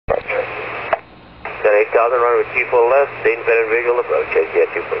8000, runway 24 left, independent vehicle approach, yeah,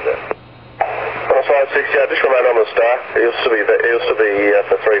 240. Buenos Aires 60, just remain on the star. It used to be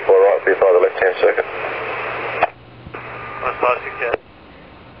for 3-4 right, be by the left-hand circuit. Buenos Aires 60.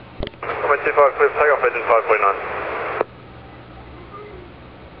 Runway 25 clear, take off engine 5.9.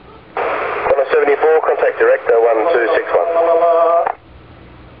 74, contact director 1261.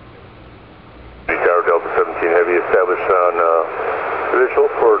 Tower Delta 17 Heavy established on visual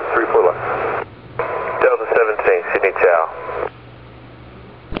for 3-4 left. Delta 17, Sydney Tower.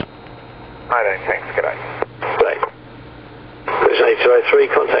 Hi there, thanks, good day. Great. There's 803,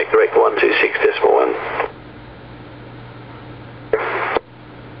 contact director 126.1.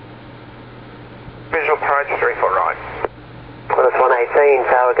 Visual approach 3-4 right. Buenos 118,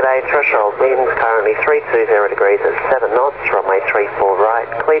 tower, good day, threshold winds currently 320 degrees at 7 knots, runway 34 right,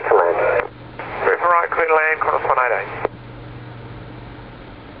 clear to land. 3-4 right, clear to land, Buenos 118.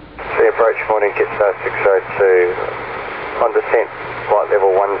 See approach morning, Jetstar 602, on descent, flight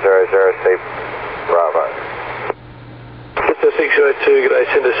level 100C, Bravo. Jetstar 602, good day,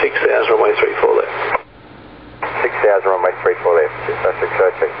 send us 6000, runway 34 left. 6000, runway 34 left, Jetstar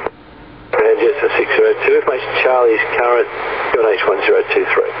 602. And Jetstar 602, information Charlie's current, UNH 1023.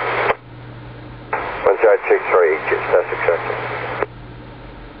 1023, Jetstar 602.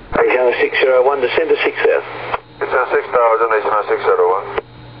 Channel 601, descend to 6000. Jetstar 6 Tower, Donation 601.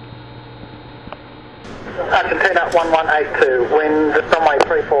 Argentina 1182, wind runway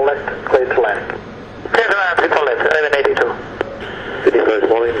 34 left, clear to land. Clear to land, 34 left, 1182. Sydney Coast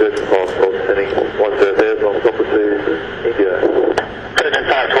Molly, Virgin Passport, sending 130,000 on top to India. Virgin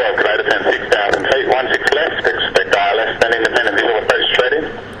 512, good day, descend 6,000 feet, 16 left, expect ILS, then independent visual approach straight in.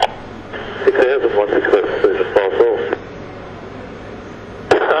 6000, 16 left, Virgin Passport.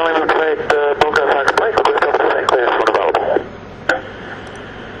 Starling expect Bunker Fox Mike, we'll stop the clear for available.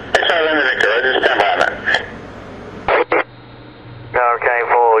 X-ray London Victor, stand by.